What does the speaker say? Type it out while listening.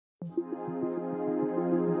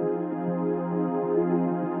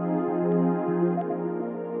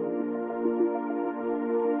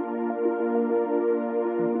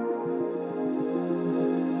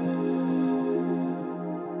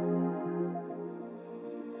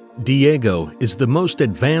DIEGO is the most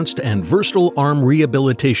advanced and versatile arm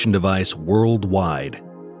rehabilitation device worldwide.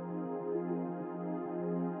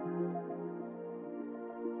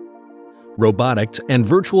 Robotics and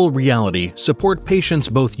virtual reality support patients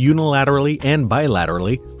both unilaterally and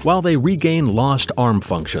bilaterally while they regain lost arm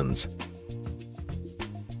functions.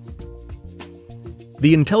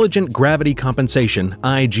 The Intelligent Gravity Compensation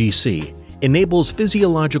IGC enables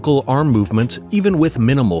physiological arm movements even with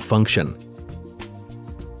minimal function.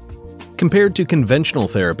 Compared to conventional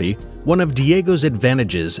therapy, one of DIEGO's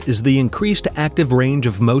advantages is the increased active range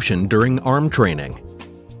of motion during arm training.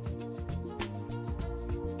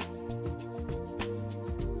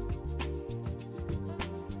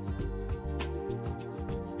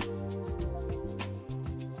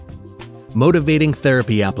 Motivating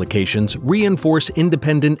therapy applications reinforce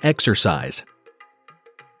independent exercise.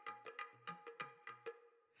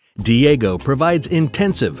 DIEGO provides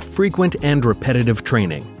intensive, frequent, and repetitive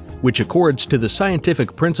training, which accords to the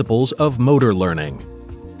scientific principles of motor learning.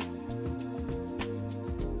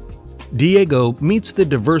 DIEGO meets the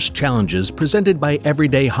diverse challenges presented by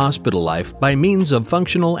everyday hospital life by means of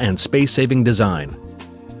functional and space-saving design.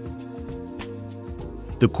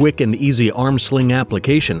 The quick and easy arm sling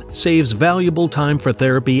application saves valuable time for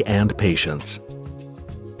therapy and patients.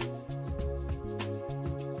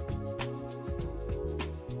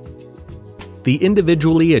 The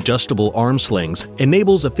individually adjustable arm slings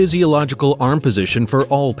enables a physiological arm position for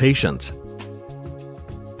all patients.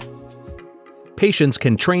 Patients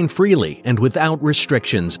can train freely and without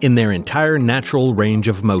restrictions in their entire natural range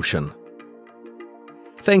of motion.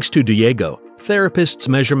 Thanks to DIEGO, therapists'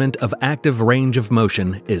 measurement of active range of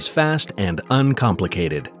motion is fast and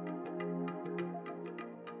uncomplicated.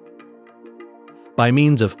 By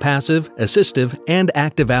means of passive, assistive, and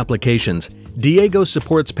active applications, DIEGO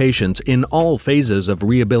supports patients in all phases of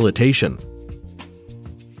rehabilitation.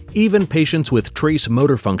 Even patients with trace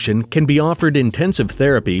motor function can be offered intensive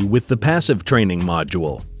therapy with the passive training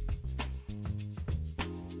module.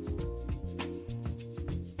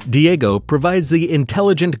 DIEGO provides the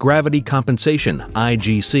Intelligent Gravity Compensation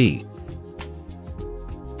IGC.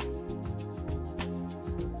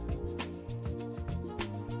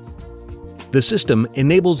 The system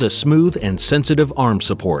enables a smooth and sensitive arm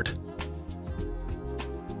support.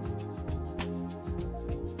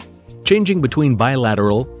 Changing between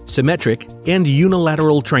bilateral, symmetric, and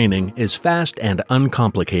unilateral training is fast and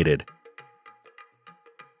uncomplicated.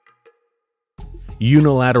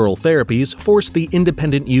 Unilateral therapies force the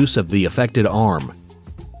independent use of the affected arm.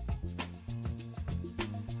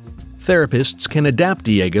 Therapists can adapt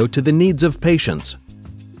DIEGO to the needs of patients.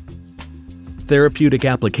 Therapeutic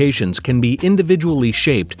applications can be individually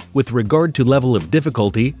shaped with regard to level of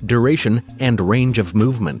difficulty, duration, and range of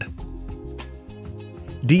movement.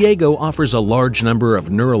 DIEGO offers a large number of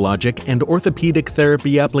neurologic and orthopedic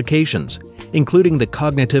therapy applications, including the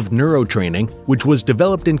cognitive neurotraining, which was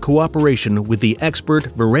developed in cooperation with the expert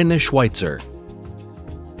Verena Schweitzer.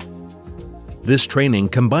 This training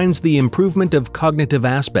combines the improvement of cognitive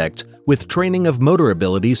aspects with training of motor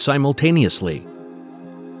abilities simultaneously.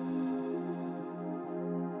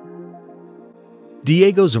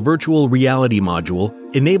 DIEGO's virtual reality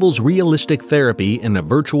module enables realistic therapy in a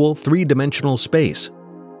virtual three-dimensional space.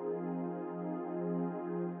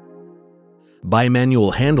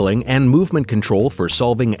 Bimanual handling and movement control for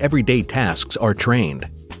solving everyday tasks are trained.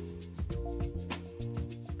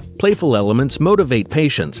 Playful elements motivate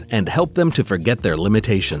patients and help them to forget their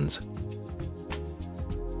limitations.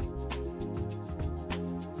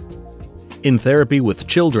 In therapy with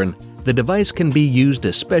children, the device can be used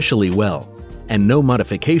especially well, and no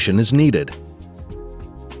modification is needed.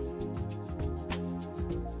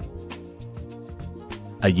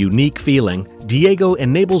 A unique feeling, DIEGO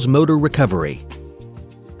enables motor recovery.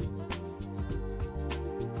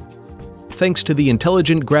 Thanks to the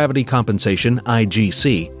Intelligent Gravity Compensation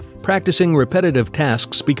IGC, practicing repetitive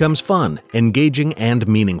tasks becomes fun, engaging, and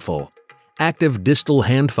meaningful. Active distal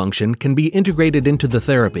hand function can be integrated into the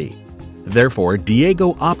therapy. Therefore,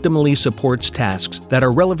 DIEGO optimally supports tasks that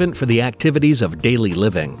are relevant for the activities of daily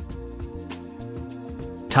living.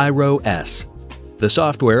 Tyromotion. The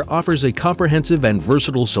software offers a comprehensive and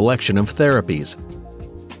versatile selection of therapies,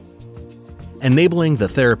 enabling the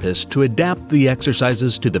therapist to adapt the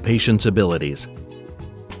exercises to the patient's abilities.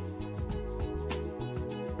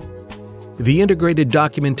 The integrated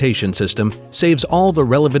documentation system saves all the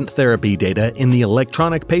relevant therapy data in the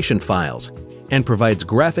electronic patient files and provides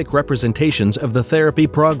graphic representations of the therapy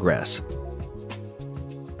progress.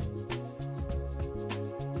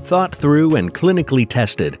 Thought through and clinically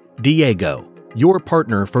tested, DIEGO, your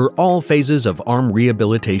partner for all phases of arm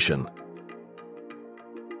rehabilitation.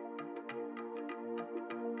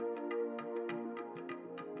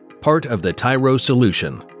 Part of the Tyro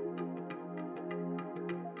solution.